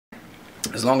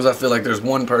As long as I feel like there's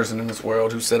one person in this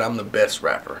world who said I'm the best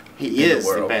rapper. He is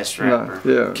the best rapper.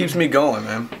 No, yeah. Keeps me going,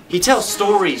 man. He tells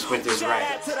stories with his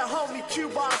rap.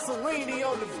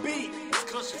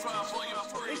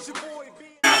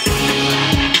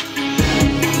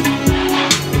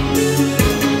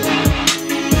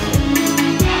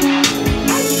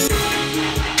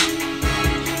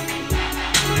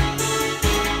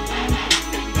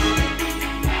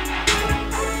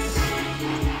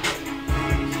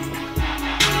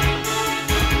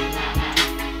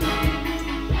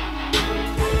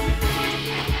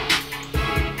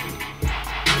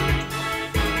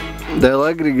 They're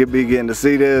lucky to be getting to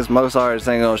see this. Most artists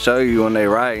ain't gonna show you when they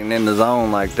writing in the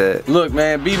zone like that. Look,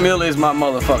 man, B Milli is my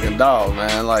motherfucking dog,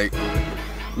 man. Like,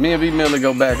 me and B Milli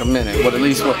go back a minute. What, at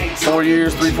least, what, 4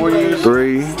 years, 3-4 years?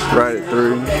 3, right at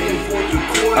 3.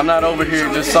 I'm not over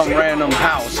here just some random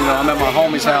house, you know. I'm at my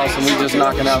homie's house and we just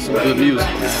knocking out some good music,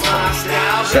 man.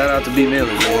 So, shout out to B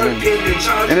Milli, man.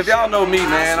 And if y'all know me,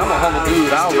 man, I'm a humble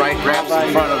dude. I'll write raps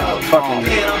in front of the fucking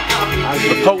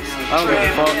the Pope. I don't give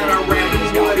a fuck.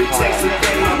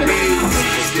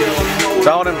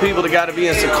 To all them people that gotta be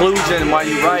in seclusion while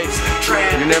you write,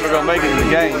 you're never gonna make it in the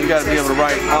game. You gotta be able to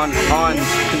write on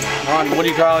what do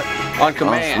you call it? On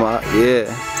command.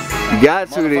 Yeah. You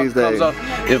got to these days.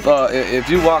 If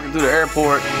you walking through the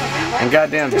airport and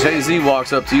goddamn Jay-Z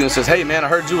walks up to you and says, hey man, I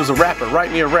heard you was a rapper,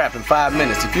 write me a rap in 5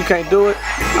 minutes. If you can't do it,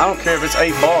 I don't care if it's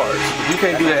 8 bars. If you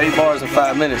can't do that 8 bars in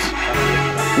 5 minutes,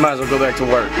 you might as well go back to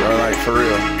work, bro, like for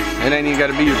real. It ain't even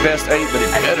gotta be your best 8, but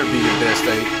it better be your best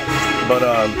 8. But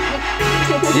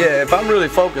yeah, if I'm really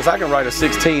focused, I can write a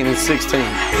 16 in 16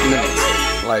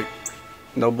 minutes. Like,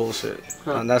 no bullshit.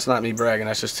 And that's not me bragging,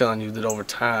 that's just telling you that over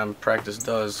time, practice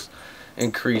does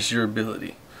increase your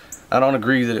ability. I don't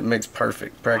agree that it makes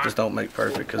perfect. Practice don't make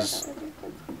perfect, because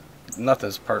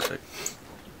nothing's perfect.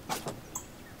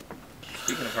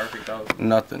 Speaking of perfect, dog.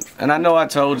 Nothing. And I know I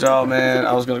told y'all, man,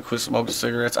 I was gonna quit smoking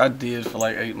cigarettes. I did for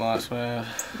like 8 months, man.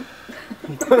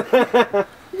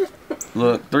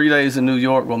 Look, 3 days in New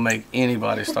York will make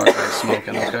anybody start like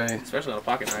smoking, okay? Especially on a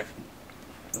pocket knife.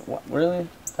 What, really?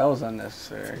 That was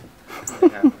unnecessary.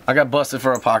 I got busted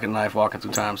for a pocket knife walking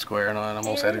through Times Square, and I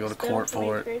almost had to go to court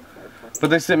for it. But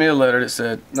they sent me a letter that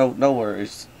said, no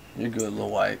worries, you're good, Lil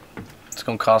Wyte. It's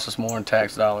gonna cost us more in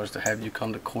tax dollars to have you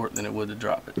come to court than it would to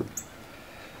drop it.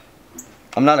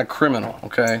 I'm not a criminal,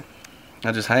 okay?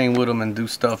 I just hang with them and do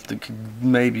stuff that could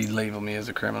maybe label me as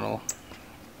a criminal,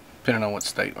 depending on what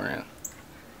state we're in.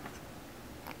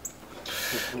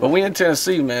 But we in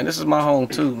Tennessee, man. This is my home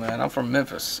too, man. I'm from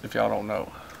Memphis, if y'all don't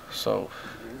know. So,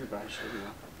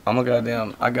 I'm a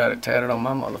goddamn, I got it tatted on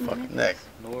my motherfucking neck.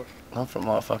 I'm from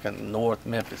motherfucking North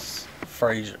Memphis,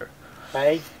 Frazier.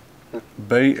 Bay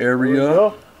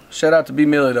Area. Shout out to B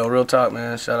Milli though, real talk,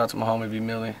 man. Shout out to my homie B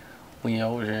Milli. We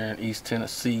over here in East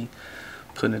Tennessee,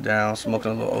 putting it down,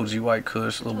 smoking a little OG White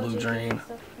Kush, a little Blue Dream.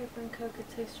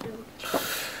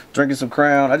 Drinking some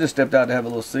Crown. I just stepped out to have a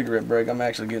little cigarette break. I'm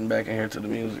actually getting back in here to the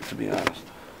music, to be honest.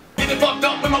 Getting fucked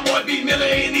up with my boy B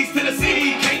Milli in East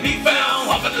Tennessee. Can't be found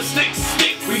off of the sticks.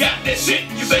 We got that shit,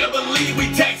 you better believe we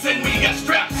taxing. We got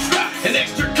straps, and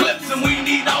extra clips, and we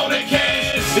need all that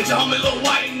cash. It's your homie Lil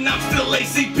Wyte, and I'm still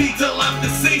ACP till I'm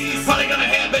deceased. Probably gonna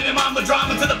have baby mama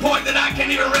drama to the point that I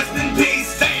can't even rest in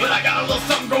peace. But I got a little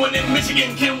something growing in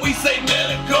Michigan, can we say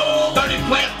medical? 30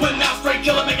 plants putting out straight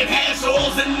killer, making hash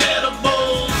oils and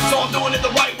edibles. So I'm doing it the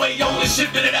right way, only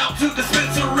shipping it out to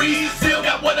dispensaries. Still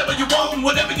got whatever you want,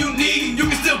 whatever you need, you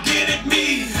can still get it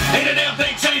me. Ain't a damn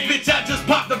thing changed, bitch, I just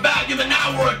popped the volume an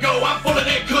hour ago. I'm full of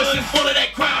that cushion, full of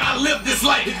that crown, I live this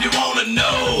life if you wanna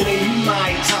know. You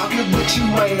might talk it, but you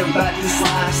ain't about this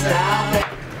lifestyle.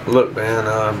 Look, man,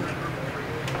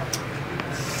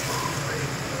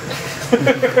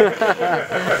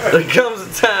 there comes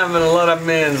a time in a lot of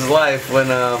men's life when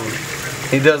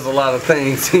he does a lot of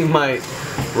things he might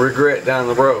regret down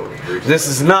the road. This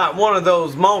is not one of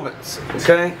those moments,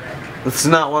 okay? This is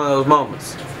not one of those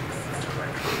moments.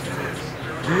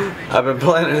 I've been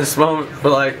planning this moment for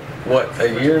like, what, a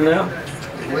year now?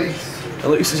 At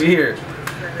least a year.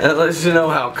 And it lets you know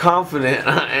how confident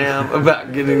I am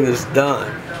about getting this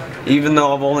done. Even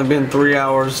though I've only been 3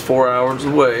 hours, 4 hours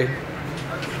away.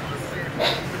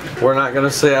 We're not gonna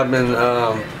say I've been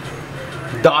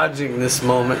dodging this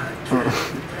moment,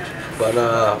 but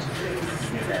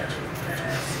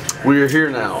we are here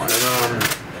now, and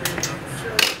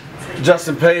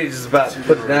Justin Page is about to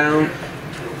put it down.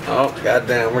 Oh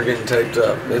goddamn, we're getting taped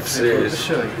up. It's serious.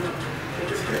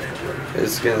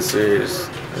 It's getting serious.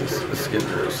 It's getting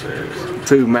real serious.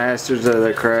 2 masters of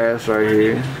their crafts right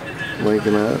here,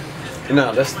 linking up.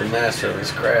 No, that's the master of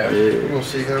his craft.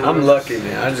 Yeah. I'm lucky,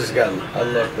 man. I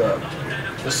looked up.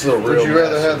 This is a real. Would you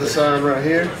rather have the sign right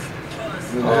here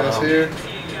than the house here?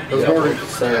 Those Yeah, morning, the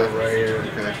sign right here.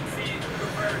 Okay.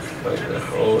 Like the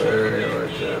whole area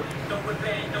right there.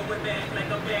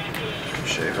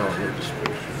 Shave off here just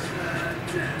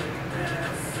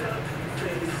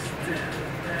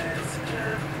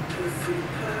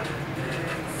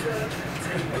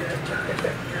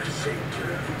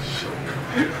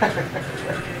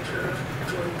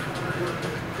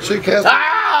See, Casper?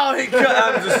 Ow! He cut.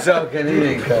 I'm just joking. He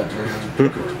didn't cut me.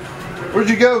 Where'd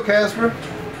you go, Casper?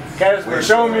 Casper,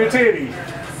 show him your titty.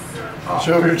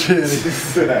 Show me your titties.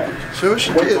 Show us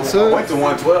your tits, I son. went to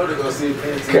 112 to go see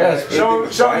Pence.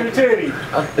 Casper. Show him your titty.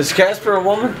 Is Casper a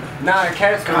woman? Nah,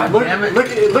 Casper. God Look damn it.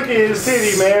 at his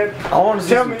titty, man. I want to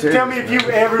see Tell some me, titties. tell me if you've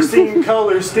ever seen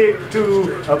color stick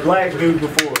to a black dude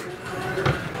before.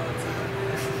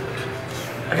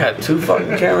 I got two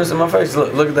fucking cameras in my face.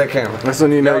 Look at that camera. That's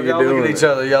when you know Y'all you're doing look at it. each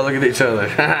other. Y'all look at each other.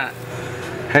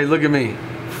 Hey, look at me.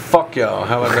 Fuck y'all.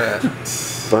 How about that?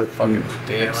 Fucking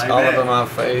Dicks all up in my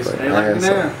face.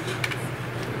 asshole.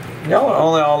 Y'all are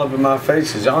only all up in my face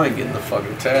because y'all ain't getting the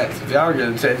fucking tats. If y'all are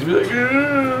getting tats, you'd be like,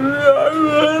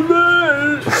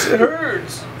 it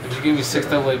hurts. If you give me 6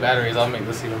 AA batteries, I'll make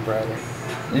this even brighter.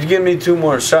 You give me 2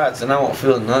 more shots and I won't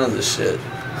feel none of this shit.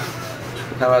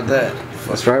 How about that?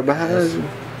 That's right behind you.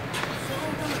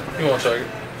 You won't chug it.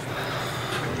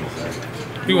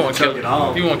 You won't kill it.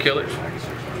 You won't kill it.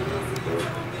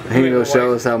 He ain't gonna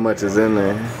show us how much is in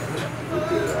there.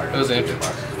 It was empty.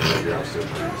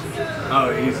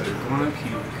 Oh, he's gonna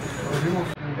puke.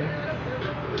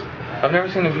 I've never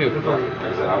seen a view.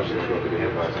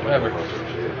 Whatever.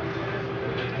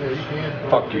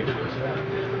 Fuck you.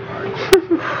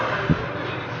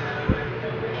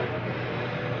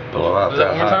 Blow out Is that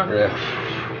that one more hot time? breath.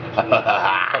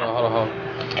 Hold on.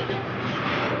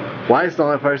 White's the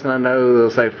only person I know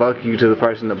that'll say fuck you to the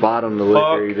person that bought him the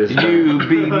liquor. He just You,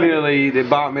 B Milli, they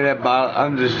bought me that bottle.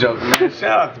 I'm just joking, man.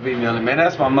 Shout out to B Milli, man.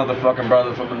 That's my motherfucking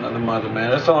brother from another mother, man.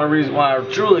 That's the only reason why I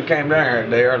truly came down here a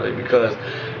day early, because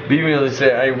B Milli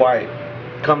said, hey, White,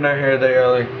 come down here a day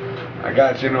early. I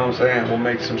got you, know what I'm saying? We'll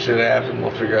make some shit happen.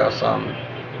 We'll figure out something.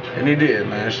 And he did,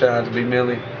 man. Shout out to B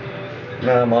Milli.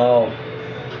 Now I'm all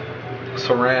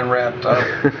saran wrapped up.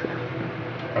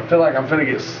 I feel like I'm finna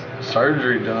get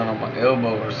surgery done on my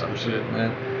elbow or some shit,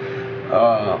 man.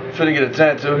 Finna get a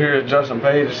tattoo here at Justin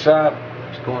Page's shop.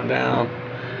 It's going down.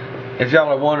 If y'all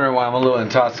are wondering why I'm a little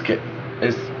intoxicated,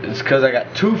 it's because I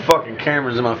got 2 fucking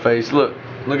cameras in my face. Look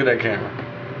at that camera.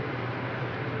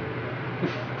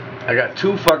 I got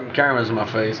 2 fucking cameras in my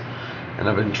face, and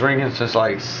I've been drinking since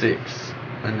like 6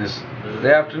 in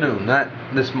the afternoon, not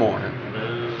this morning.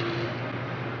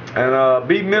 And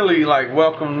B Milli like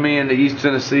welcomed me into East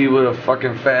Tennessee with a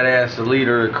fucking fat ass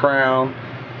leader of Crown.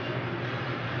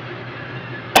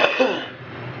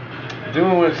 Then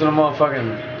we went to the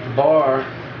motherfucking bar.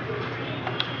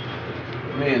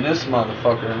 Me and this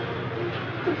motherfucker.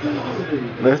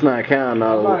 That's not counting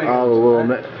all the little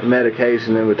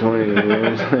medication in between. You know what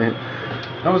I'm saying?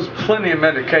 There was plenty of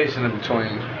medication in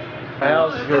between.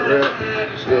 House,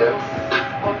 yeah.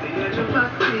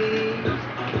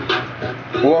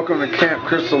 Welcome to Camp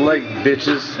Crystal Lake,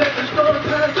 bitches.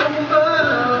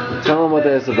 Tell them what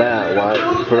that's about,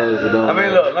 White, for those who don't. I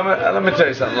mean, look, let me tell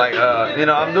you something. Like, you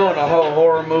know, I'm doing a whole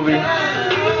horror movie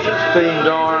themed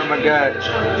arm. I got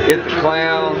It the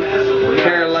Clown,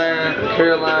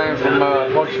 Caroline from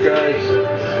Poltergeist,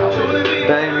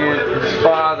 Damien, his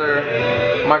father,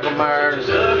 Michael Myers.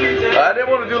 I didn't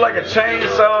want to do like a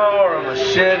chainsaw or a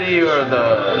machete or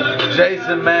the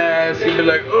Jason mask. He'd be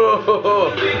like,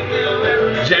 oh,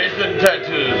 Jason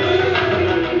tattoo.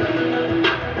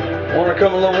 I want to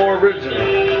come a little more original.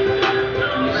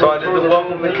 So I did the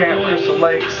Welcome to Camp Crystal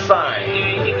Lake sign.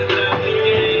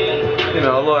 You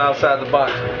know, a little outside the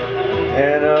box.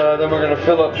 And then we're going to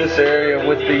fill up this area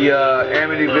with the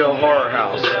Amityville Horror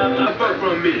House.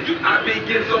 From me, I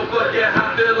begin so fucking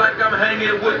high, feel like I'm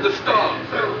hanging with the stars.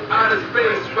 Out of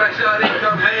space, watch out, they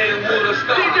come hanging with the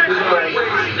stars. There's no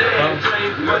wasteland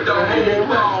dream, but the whole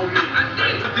wrong me.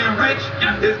 The rich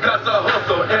is cause of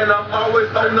hustle, and I'm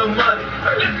always on the money,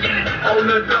 on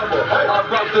the double. I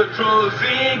brought the drugs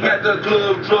in, got the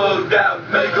club drugged out.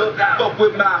 Nigga, fuck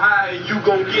with my high, you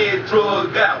gon' get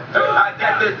drugged out. I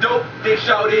got the dope, they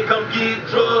shout they come get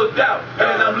drugged out.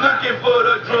 And I'm looking for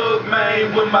the drug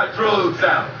man with my drugs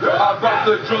out. I brought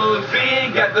the drugs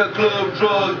in, got the club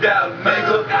drugged out.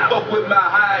 Nigga, fuck with my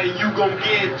high, you gon'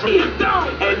 get drugged out.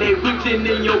 And they reaching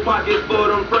in your pocket for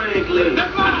them Franklin.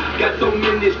 Got so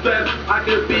many straps, I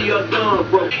could be a gun,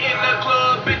 bro. In the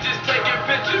club, bitches taking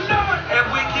pictures.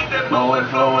 flowing,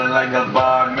 flowing like a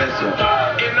bar missile.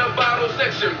 In the bottle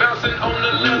section, bouncing on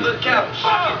the leather couch.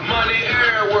 Money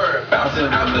everywhere, bouncing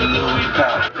out the Louis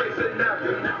pouch.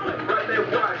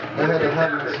 I had to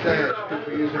have a stash.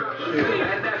 People using my shit.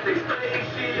 And that's the same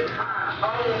shit I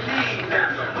don't need.